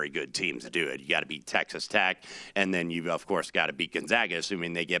 2 very good teams to do it. You got to beat Texas Tech, and then you've, of course, got to beat Gonzaga,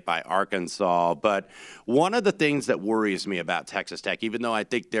 assuming they get by Arkansas. But one of the things that worries me about Texas Tech, even though I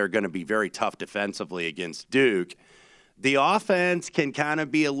think they're going to be very tough defensively against Duke, the offense can kind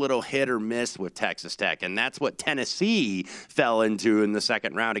of be a little hit or miss with Texas Tech, and that's what Tennessee fell into in the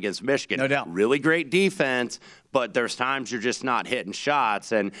second round against Michigan. No doubt. Really great defense, but there's times you're just not hitting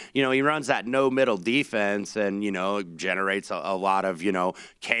shots. And, he runs that no-middle defense and, it generates a lot of,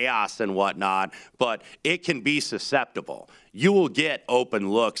 chaos and whatnot, but it can be susceptible. You will get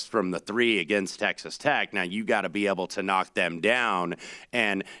open looks from the 3 against Texas Tech. Now, you got to be able to knock them down,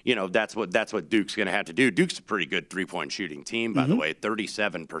 and, that's what Duke's going to have to do. Duke's a pretty good three-point shooting team, by the way,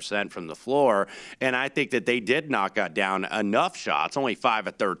 37% from the floor, and I think that they did knock down enough shots, only 5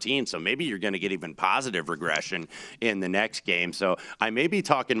 of 13, so maybe you're going to get even positive regression in the next game. So I may be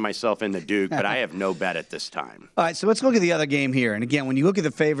talking myself into Duke, but I have no bet at this time. All right, so let's look at the other game here. And again, when you look at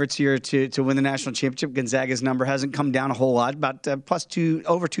the favorites here to win the national championship, Gonzaga's number hasn't come down a whole lot, about plus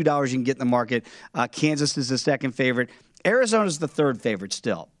over $2 you can get in the market. Kansas is the second favorite. Arizona's the third favorite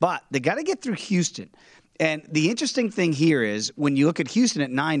still, but they got to get through Houston. And the interesting thing here is when you look at Houston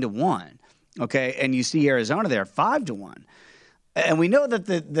at 9-1, okay, and you see Arizona there 5-1. And we know that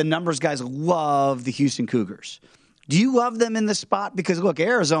the numbers guys love the Houston Cougars. Do you love them in this spot? Because, look,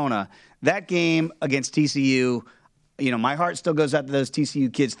 Arizona, that game against TCU, my heart still goes out to those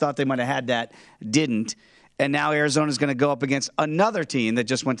TCU kids. Thought they might have had that, didn't. And now Arizona's going to go up against another team that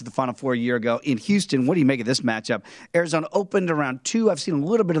just went to the Final Four a year ago in Houston. What do you make of this matchup? Arizona opened around 2. I've seen a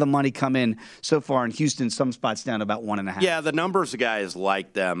little bit of the money come in so far in Houston. Some spots down to about 1.5. Yeah, the numbers guys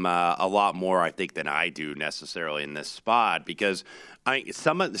like them a lot more, I think, than I do necessarily in this spot, because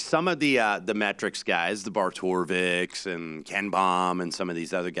some of the metrics guys, the Bartorviks and Ken Baum and some of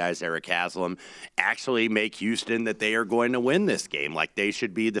these other guys, Eric Haslam, actually make Houston that they are going to win this game, like they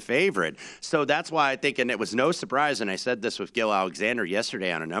should be the favorite. So that's why I think, and it was no surprise, and I said this with Gil Alexander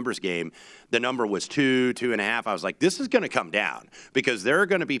yesterday on a numbers game, the number was 2.5. I was like, this is going to come down, because there are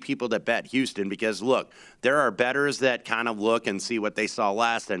going to be people that bet Houston, because, look, there are bettors that kind of look and see what they saw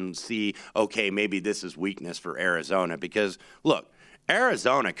last and see, okay, maybe this is weakness for Arizona, because, look,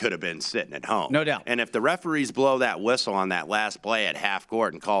 Arizona could have been sitting at home. No doubt. And if the referees blow that whistle on that last play at half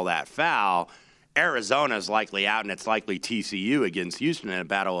court and call that foul, Arizona's likely out, and it's likely TCU against Houston in a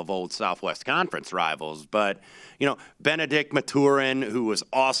battle of old Southwest Conference rivals. But, Benedict Maturin, who was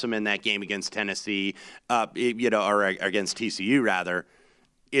awesome in that game against Tennessee, or against TCU, rather,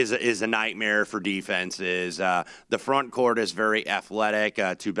 is a nightmare for defenses. The front court is very athletic.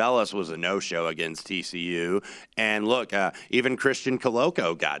 Tubelis was a no-show against TCU. And look, even Christian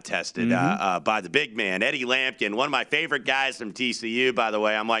Coloco got tested by the big man, Eddie Lampkin, one of my favorite guys from TCU, by the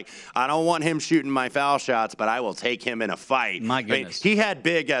way. I'm like, I don't want him shooting my foul shots, but I will take him in a fight. My goodness. He had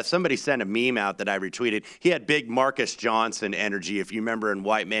big, somebody sent a meme out that I retweeted. He had big Marcus Johnson energy, if you remember in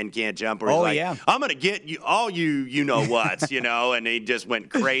White Men Can't Jump, where he's I'm going to get you, all you know what's, and he just went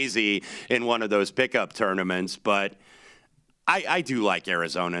crazy in one of those pickup tournaments. But I do like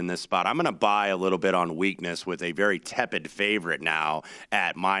Arizona in this spot. I'm going to buy a little bit on weakness with a very tepid favorite now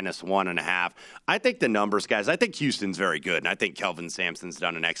at -1.5. I think the numbers, guys, I think Houston's very good, and I think Kelvin Sampson's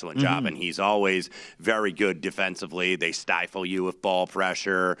done an excellent job, and he's always very good defensively. They stifle you with ball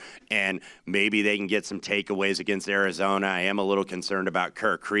pressure, and maybe they can get some takeaways against Arizona. I am a little concerned about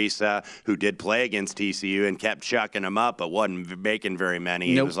Kirk Kriisa, who did play against TCU and kept chucking them up, but wasn't making very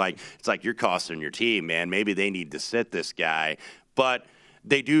many. Nope. It's like you're costing your team, man. Maybe they need to sit this guy. But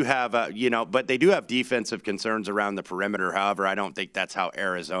they do have, defensive concerns around the perimeter. However, I don't think that's how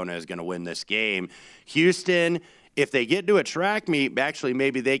Arizona is going to win this game. Houston, if they get to a track meet, actually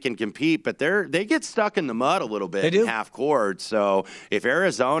maybe they can compete, but they get stuck in the mud a little bit in half court. So if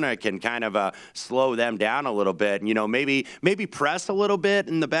Arizona can kind of slow them down a little bit, maybe press a little bit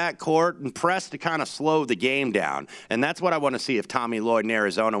in the back court and press to kind of slow the game down. And that's what I want to see if Tommy Lloyd in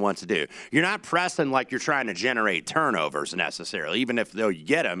Arizona wants to do. You're not pressing like you're trying to generate turnovers necessarily. Even if though you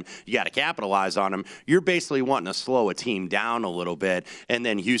get them, you got to capitalize on them. You're basically wanting to slow a team down a little bit. And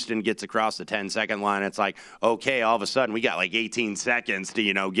then Houston gets across the 10-second line. It's like, okay, all of a sudden we got like 18 seconds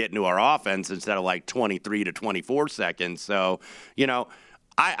to, get into our offense instead of like 23 to 24 seconds. So,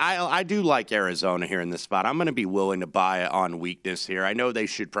 I do like Arizona here in this spot. I'm going to be willing to buy on weakness here. I know they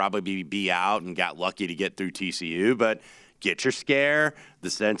should probably be out and got lucky to get through TCU, but get your scare. The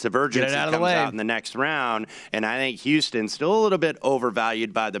sense of urgency comes out in the next round. And I think Houston's still a little bit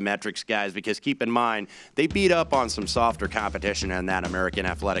overvalued by the metrics guys because keep in mind, they beat up on some softer competition in that American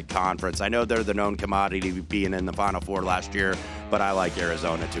Athletic Conference. I know they're the known commodity being in the Final Four last year, but I like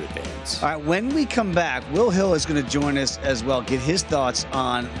Arizona to advance. All right, when we come back, Will Hill is going to join us as well, get his thoughts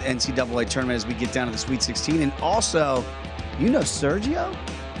on the NCAA tournament as we get down to the Sweet 16. And also, Sergio?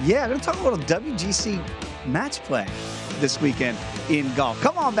 Yeah, I'm going to talk a little WGC match play this weekend in golf.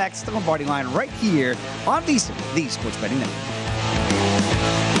 Come on back to the Lombardi Line right here on the Sports Betting Network.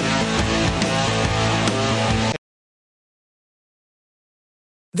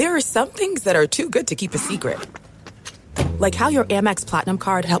 There are some things that are too good to keep a secret. Like how your Amex Platinum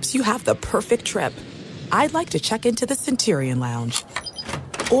card helps you have the perfect trip. I'd like to check into the Centurion Lounge.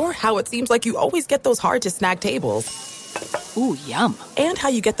 Or how it seems like you always get those hard-to-snag tables. Ooh, yum. And how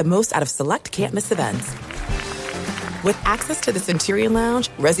you get the most out of select can't-miss events. With access to the Centurion Lounge,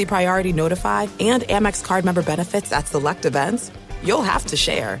 Resi Priority Notified, and Amex card member benefits at select events, you'll have to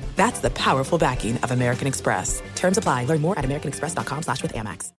share. That's the powerful backing of American Express. Terms apply. Learn more at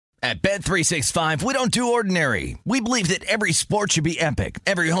americanexpress.com/withAmex. At Bet365, we don't do ordinary. We believe that every sport should be epic.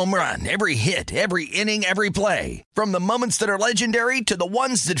 Every home run, every hit, every inning, every play. From the moments that are legendary to the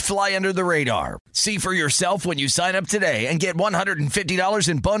ones that fly under the radar. See for yourself when you sign up today and get $150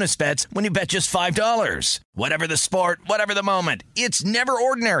 in bonus bets when you bet just $5. Whatever the sport, whatever the moment, it's never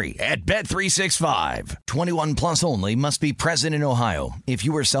ordinary at Bet365. 21 plus only. Must be present in Ohio. If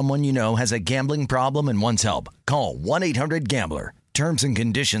you or someone you know has a gambling problem and wants help, call 1-800-GAMBLER. Terms and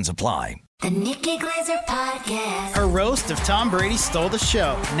conditions apply. The Nikki Glaser Podcast. Her roast of Tom Brady stole the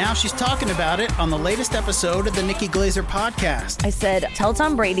show. Now she's talking about it on the latest episode of the Nikki Glaser Podcast. I said, tell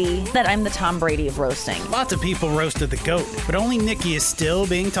Tom Brady that I'm the Tom Brady of roasting. Lots of people roasted the GOAT, but only Nikki is still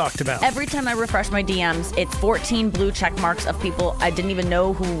being talked about. Every time I refresh my DMs, it's 14 blue check marks of people I didn't even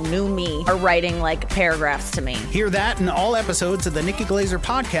know who knew me are writing like paragraphs to me. Hear that in all episodes of the Nikki Glaser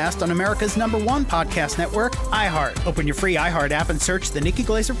Podcast on America's #1 podcast network, iHeart. Open your free iHeart app and search the Nikki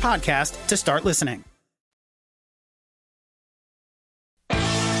Glaser Podcast to start listening.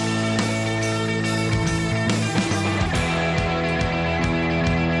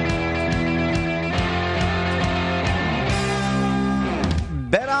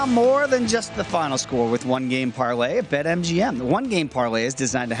 Bet on more than just the final score with One Game Parlay at BetMGM. The One Game Parlay is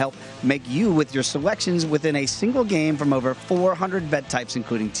designed to help make you with your selections within a single game from over 400 bet types,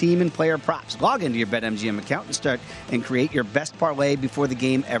 including team and player props. Log into your BetMGM account and create your best parlay before the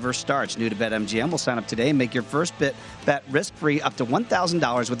game ever starts. New to BetMGM, will sign up today and make your first bet Bet risk-free up to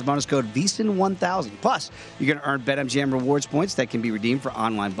 $1,000 with the bonus code VEASAN1000. Plus, you're going to earn BetMGM rewards points that can be redeemed for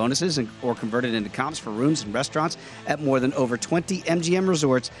online bonuses or converted into comps for rooms and restaurants at more than over 20 MGM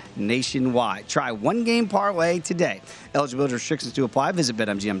resorts nationwide. Try one-game parlay today. Eligibility restrictions to apply. Visit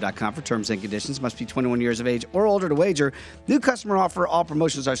BetMGM.com for terms and conditions. Must be 21 years of age or older to wager. New customer offer. All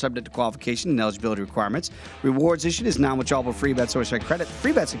promotions are subject to qualification and eligibility requirements. Rewards issued is non-withdrawable free bets or site credit.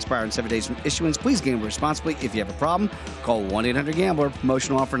 Free bets expire in 7 days from issuance. Please gamble responsibly. If you have a problem, call 1-800-GAMBLER.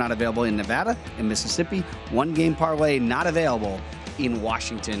 Promotional offer not available in Nevada and Mississippi. One-game parlay not available in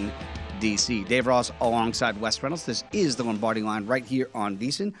Washington, D.C. Dave Ross alongside Wes Reynolds. This is the Lombardi Line right here on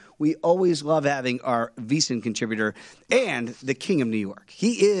VEASAN. We always love having our VEASAN contributor and the king of New York.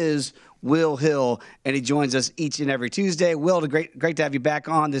 He is Will Hill, and he joins us each and every Tuesday. Will, great to have you back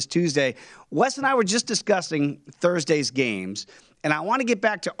on this Tuesday. Wes and I were just discussing Thursday's games, and I want to get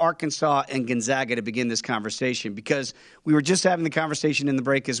back to Arkansas and Gonzaga to begin this conversation because we were just having the conversation in the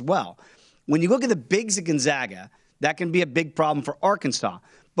break as well. When you look at the bigs at Gonzaga, that can be a big problem for Arkansas.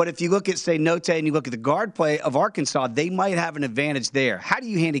 But if you look at, say, Note and you look at the guard play of Arkansas, they might have an advantage there. How do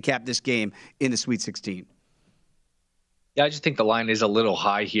you handicap this game in the Sweet 16? Yeah, I just think the line is a little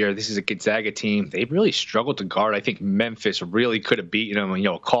high here. This is a Gonzaga team. They really struggled to guard. I think Memphis really could have beaten them.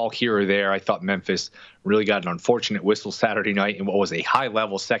 A call here or there. I thought Memphis really got an unfortunate whistle Saturday night in what was a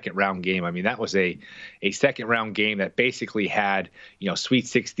high-level second-round game. I mean, that was a second-round game that basically had, Sweet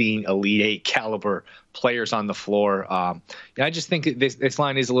 16, Elite 8 caliber players on the floor. I just think this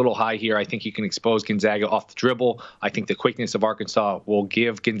line is a little high here. I think you can expose Gonzaga off the dribble. I think the quickness of Arkansas will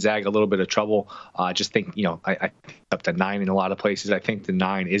give Gonzaga a little bit of trouble. I just think, I up to 9 in a lot of places. I think the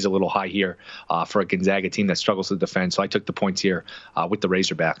 9 is a little high here for a Gonzaga team that struggles to defend. So I took the points here with the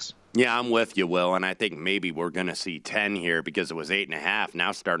Razorbacks. Yeah, I'm with you, Will, and I think maybe we're going to see 10 here because it was 8.5.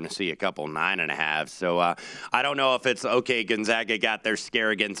 Now starting to see a couple 9.5. So I don't know if it's okay. Gonzaga got their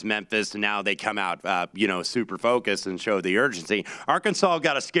scare against Memphis, and now they come out, super focused and show the urgency. Arkansas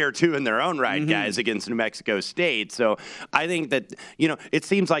got a scare too in their own right, guys, against New Mexico State. So I think that it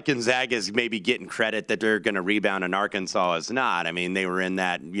seems like Gonzaga is maybe getting credit that they're going to rebound, and Arkansas is not. I mean, they were in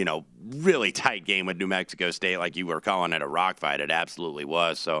that really tight game with New Mexico State, like you were calling it a rock fight. It absolutely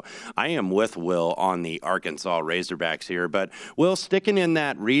was. So I am with Will on the Arkansas Razorbacks here. But, Will, sticking in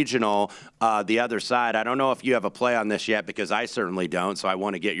that regional, the other side, I don't know if you have a play on this yet because I certainly don't, so I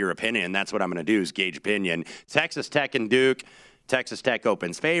want to get your opinion. That's what I'm going to do is gauge opinion. Texas Tech and Duke. Texas Tech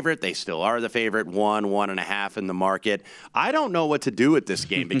opens favorite. They still are the favorite, 1.5 in the market. I don't know what to do with this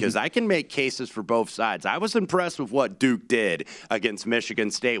game because I can make cases for both sides. I was impressed with what Duke did against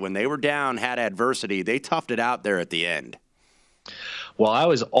Michigan State. When they were down, had adversity, they toughed it out there at the end. Well, I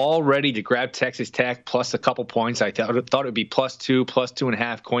was all ready to grab Texas Tech plus a couple points. I thought it would be +2,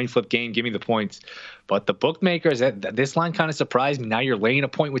 +2.5, coin flip game. Give me the points. But the bookmakers, this line kind of surprised me. Now you're laying a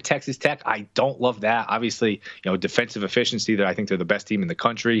point with Texas Tech. I don't love that. Obviously, defensive efficiency, I think they're the best team in the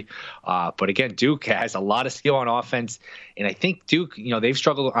country. But again, Duke has a lot of skill on offense. And I think Duke, they've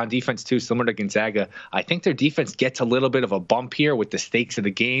struggled on defense too, similar to Gonzaga. I think their defense gets a little bit of a bump here with the stakes of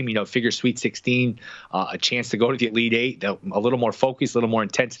the game. Figure Sweet 16, a chance to go to the Elite 8, a little more focus, a little more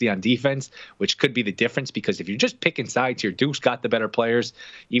intensity on defense, which could be the difference because if you're just picking sides here, Duke's got the better players,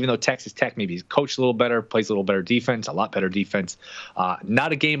 even though Texas Tech maybe is coached a little better, plays a little better defense, a lot better defense.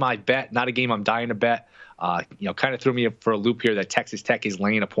 Not a game I bet, not a game I'm dying to bet. Kind of threw me for a loop here that Texas Tech is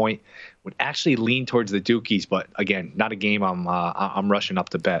laying a point. Would actually lean towards the Dukies, but again, not a game I'm rushing up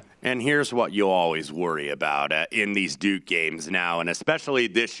to bet. And here's what you'll always worry about in these Duke games now, and especially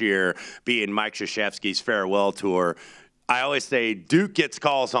this year being Mike Krzyzewski's farewell tour. I always say Duke gets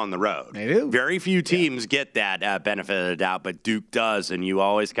calls on the road. They do. Very few teams get that benefit of the doubt, but Duke does, and you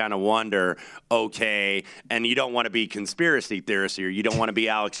always kind of wonder, okay, and you don't want to be conspiracy theorist here. You don't want to be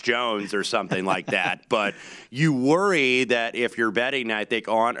Alex Jones or something like that, but you worry that if you're betting, I think,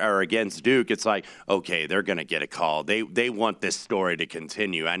 on or against Duke, it's like, okay, they're going to get a call. They want this story to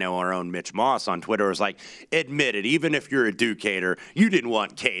continue. I know our own Mitch Moss on Twitter was like, admit it, even if you're a Duke hater, you didn't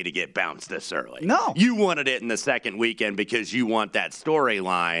want K to get bounced this early. No. You wanted it in the second weekend because you want that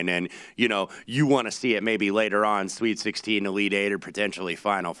storyline and, you want to see it maybe later on, Sweet 16, Elite 8, or potentially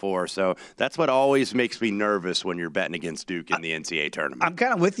Final Four. So that's what always makes me nervous when you're betting against Duke in the NCAA tournament. I'm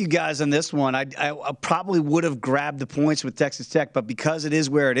kind of with you guys on this one. I probably would have grabbed the points with Texas Tech, but because it is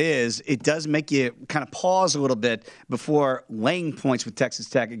where it is, it does make you kind of pause a little bit before laying points with Texas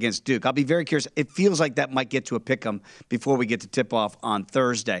Tech against Duke. I'll be very curious. It feels like that might get to a pick'em before we get to tip-off on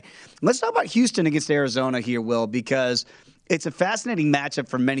Thursday. Let's talk about Houston against Arizona here, Will, because it's a fascinating matchup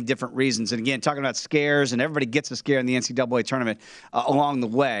for many different reasons. And again, talking about scares, and everybody gets a scare in the NCAA tournament along the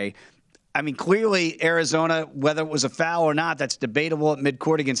way. I mean, clearly Arizona, whether it was a foul or not, that's debatable at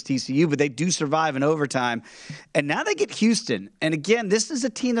midcourt against TCU, but they do survive in overtime. And now they get Houston. And again, this is a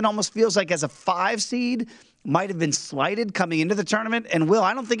team that almost feels like as a 5 seed might have been slighted coming into the tournament. And Will,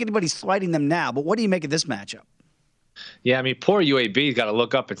 I don't think anybody's slighting them now, but what do you make of this matchup? Yeah, I mean, poor UAB's got to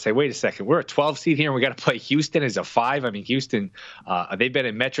look up and say, wait a second, we're a 12 seed here and we got to play Houston as a 5. I mean, Houston, they've been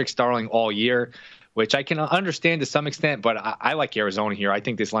in metrics darling all year, which I can understand to some extent, but I like Arizona here. I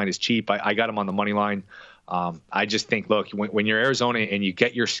think this line is cheap. I got them on the money line. I just think, look, when you're Arizona and you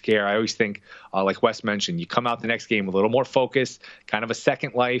get your scare, I always think, like Wes mentioned, you come out the next game with a little more focus, kind of a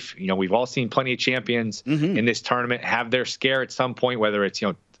second life. You know, we've all seen plenty of champions in this tournament have their scare at some point, whether it's,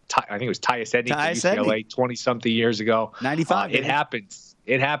 I think it was Tyus Edney from UCLA 20-something years ago. 95. It happens.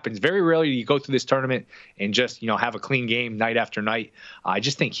 It happens. Very rarely do you go through this tournament and just, have a clean game night after night. I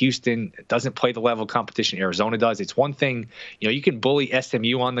just think Houston doesn't play the level of competition Arizona does. It's one thing, you can bully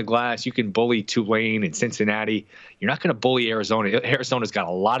SMU on the glass. You can bully Tulane and Cincinnati. You're not going to bully Arizona. Arizona's got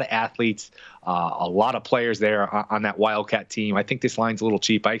a lot of athletes, a lot of players there on that Wildcat team. I think this line's a little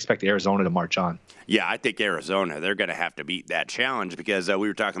cheap. I expect Arizona to march on. Yeah, I think Arizona, they're going to have to beat that challenge because we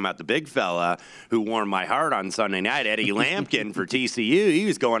were talking about the big fella who warmed my heart on Sunday night, Eddie Lampkin for TCU. He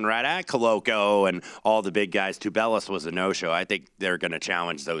was going right at Koloko and all the big guys. Tubelis was a no-show. I think they're going to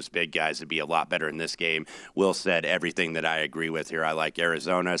challenge those big guys to be a lot better in this game. Will said everything that I agree with here. I like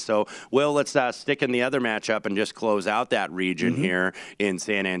Arizona. So, Will, let's stick in the other matchup and just close out that region here in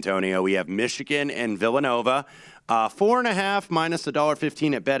San Antonio. We have Michigan and Villanova. 4.5 minus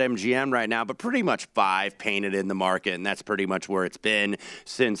 $1.15 at BetMGM right now, but pretty much 5 painted in the market, and that's pretty much where it's been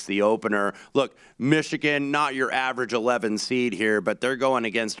since the opener. Look, Michigan, not your average 11 seed here, but they're going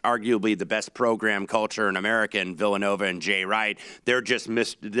against arguably the best program culture in America in Villanova and Jay Wright. They're just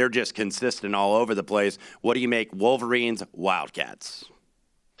consistent all over the place. What do you make? Wolverines, Wildcats?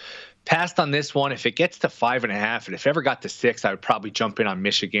 Passed on this one. If it gets to 5.5, and if it ever got to 6, I would probably jump in on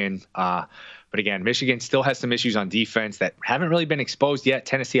Michigan. But again, Michigan still has some issues on defense that haven't really been exposed yet.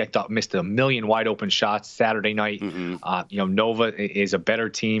 Tennessee, I thought, missed a million wide open shots Saturday night. Nova is a better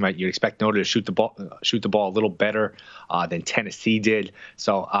team. You'd expect Nova to shoot the ball a little better than Tennessee did.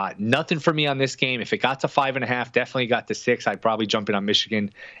 So nothing for me on this game. If it got to 5.5, definitely got to 6, I'd probably jump in on Michigan.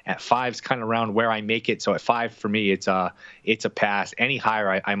 At 5's kind of around where I make it. So at 5 for me, it's a pass. Any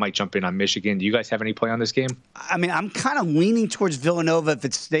higher, I might jump in on Michigan. Do you guys have any play on this game? I mean, I'm kind of leaning towards Villanova if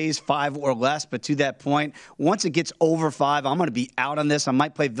it stays 5 or less. But to that point, once it gets over 5, I'm going to be out on this. I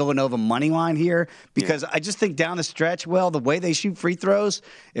might play Villanova money line here because I just think down the stretch, the way they shoot free throws,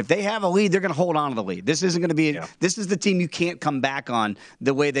 if they have a lead, they're going to hold on to the lead. This isn't going to be this is the team you can't come back on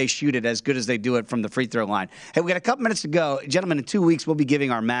the way they shoot it as good as they do it from the free throw line. Hey, we got a couple minutes to go. Gentlemen, in 2 weeks, we'll be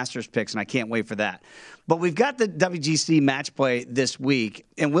giving our Masters picks, and I can't wait for that. But we've got the WGC match play this week.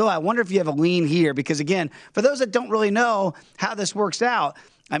 And, Will, I wonder if you have a lean here because, again, for those that don't really know how this works out,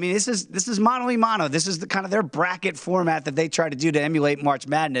 I mean, this is mano a mano. This is the kind of their bracket format that they try to do to emulate March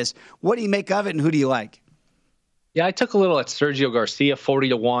Madness. What do you make of it, and who do you like? Yeah, I took a little at Sergio Garcia,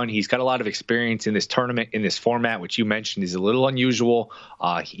 40-1. He's got a lot of experience in this tournament, in this format, which you mentioned is a little unusual.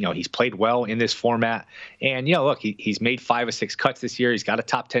 He's played well in this format. And, look, he's made 5 or 6 cuts this year. He's got a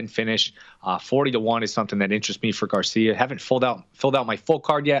top 10 finish. 40-1 is something that interests me for Garcia. Haven't filled out my full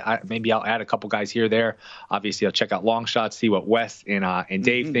card yet. Maybe I'll add a couple guys here or there. Obviously, I'll check out long shots, see what Wes and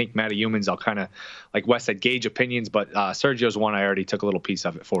Dave think. Matty Humans, I'll kind of, like Wes said, gauge opinions. But Sergio's one I already took a little piece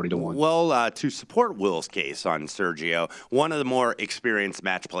of at 40-1. Well, to support Will's case on Sergio, one of the more experienced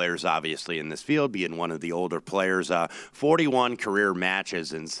match players, obviously, in this field, being one of the older players, 41 career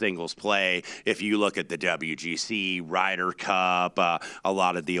matches in singles play. If you look at the WGC, Ryder Cup, a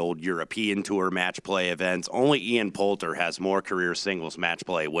lot of the old European Tour match play events, only Ian Poulter has more career singles match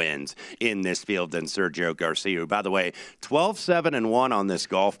play wins in this field than Sergio Garcia. By the way, 12-7-1 on this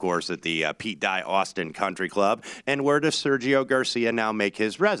golf course at the Pete Dye Austin Country Club. And where does Sergio Garcia now make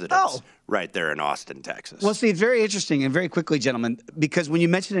his residence? Right there in Austin, Texas. Well, see, it's very interesting, and very quickly, gentlemen, because when you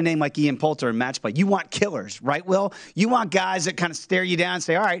mention a name like Ian Poulter in match play, you want killers, right, Will? You want guys that kind of stare you down and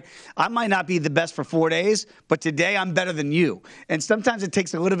say, all right, I might not be the best for 4 days, but today I'm better than you. And sometimes it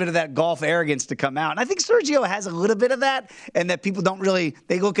takes a little bit of that golf arrogance to come out. And I think Sergio has a little bit of that, and that people don't really,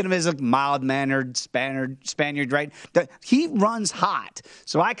 they look at him as a mild-mannered Spaniard, right? He runs hot.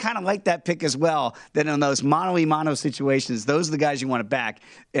 So I kind of like that pick as well, that in those mano-a-mano situations, those are the guys you want to back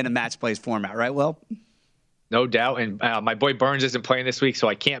in a match play format, right, Will? No doubt. And my boy Burns isn't playing this week, so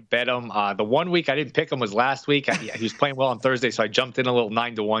I can't bet him. The 1 week I didn't pick him was last week. He was playing well on Thursday, so I jumped in a little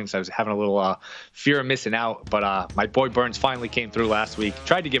 9-1, so I was having a little fear of missing out. But my boy Burns finally came through last week.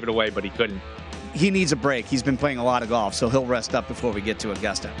 Tried to give it away, but he couldn't. he needs a break. He's been playing a lot of golf, so he'll rest up before we get to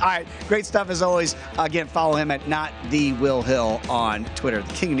Augusta. All right, great stuff as always. Again, follow him at @NotTheWillHill on Twitter,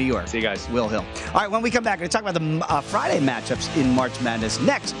 the King of New York. See you guys. Will Hill. All right, when we come back, we're going to talk about the Friday matchups in March Madness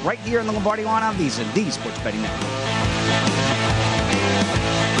next, right here in the Lombardi Line on the Sports Betting Network.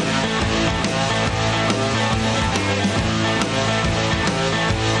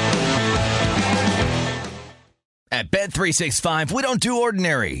 At Bet365, we don't do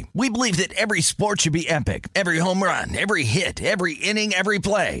ordinary. We believe that every sport should be epic. Every home run, every hit, every inning, every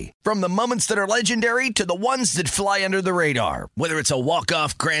play. From the moments that are legendary to the ones that fly under the radar. Whether it's a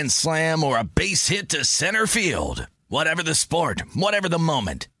walk-off grand slam or a base hit to center field. Whatever the sport, whatever the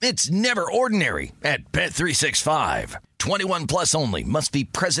moment. It's never ordinary at Bet365. 21 plus only. Must be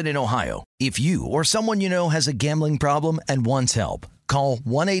present in Ohio. If you or someone you know has a gambling problem and wants help, call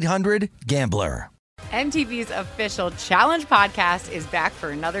 1-800-GAMBLER. MTV's official Challenge podcast is back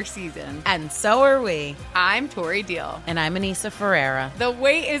for another season. And so are we. I'm Tori Deal. And I'm Anissa Ferreira. The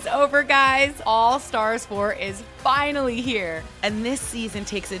wait is over, guys. All Stars 4 is finally here. And this season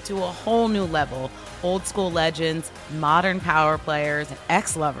takes it to a whole new level. Old school legends, modern power players, and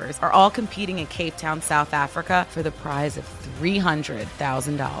ex-lovers are all competing in Cape Town, South Africa for the prize of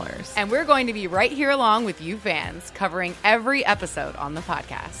 $300,000. And we're going to be right here along with you fans, covering every episode on the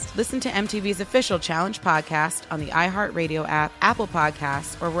podcast. Listen to MTV's official Challenge podcast on the iHeartRadio app, Apple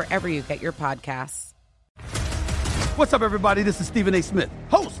Podcasts, or wherever you get your podcasts. What's up, everybody? This is Stephen A. Smith,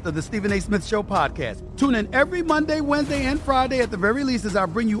 host of the Stephen A. Smith Show podcast. Tune in every Monday, Wednesday, and Friday at the very least as I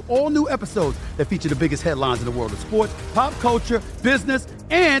bring you all new episodes that feature the biggest headlines in the world of sports, pop culture, business,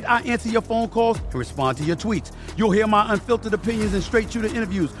 and I answer your phone calls and respond to your tweets. You'll hear my unfiltered opinions and straight-shooter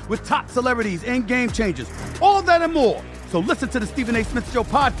interviews with top celebrities and game changers. All that and more. So listen to the Stephen A. Smith Show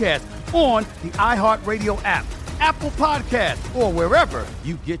podcast on the iHeartRadio app, Apple Podcasts, or wherever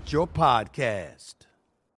you get your podcasts.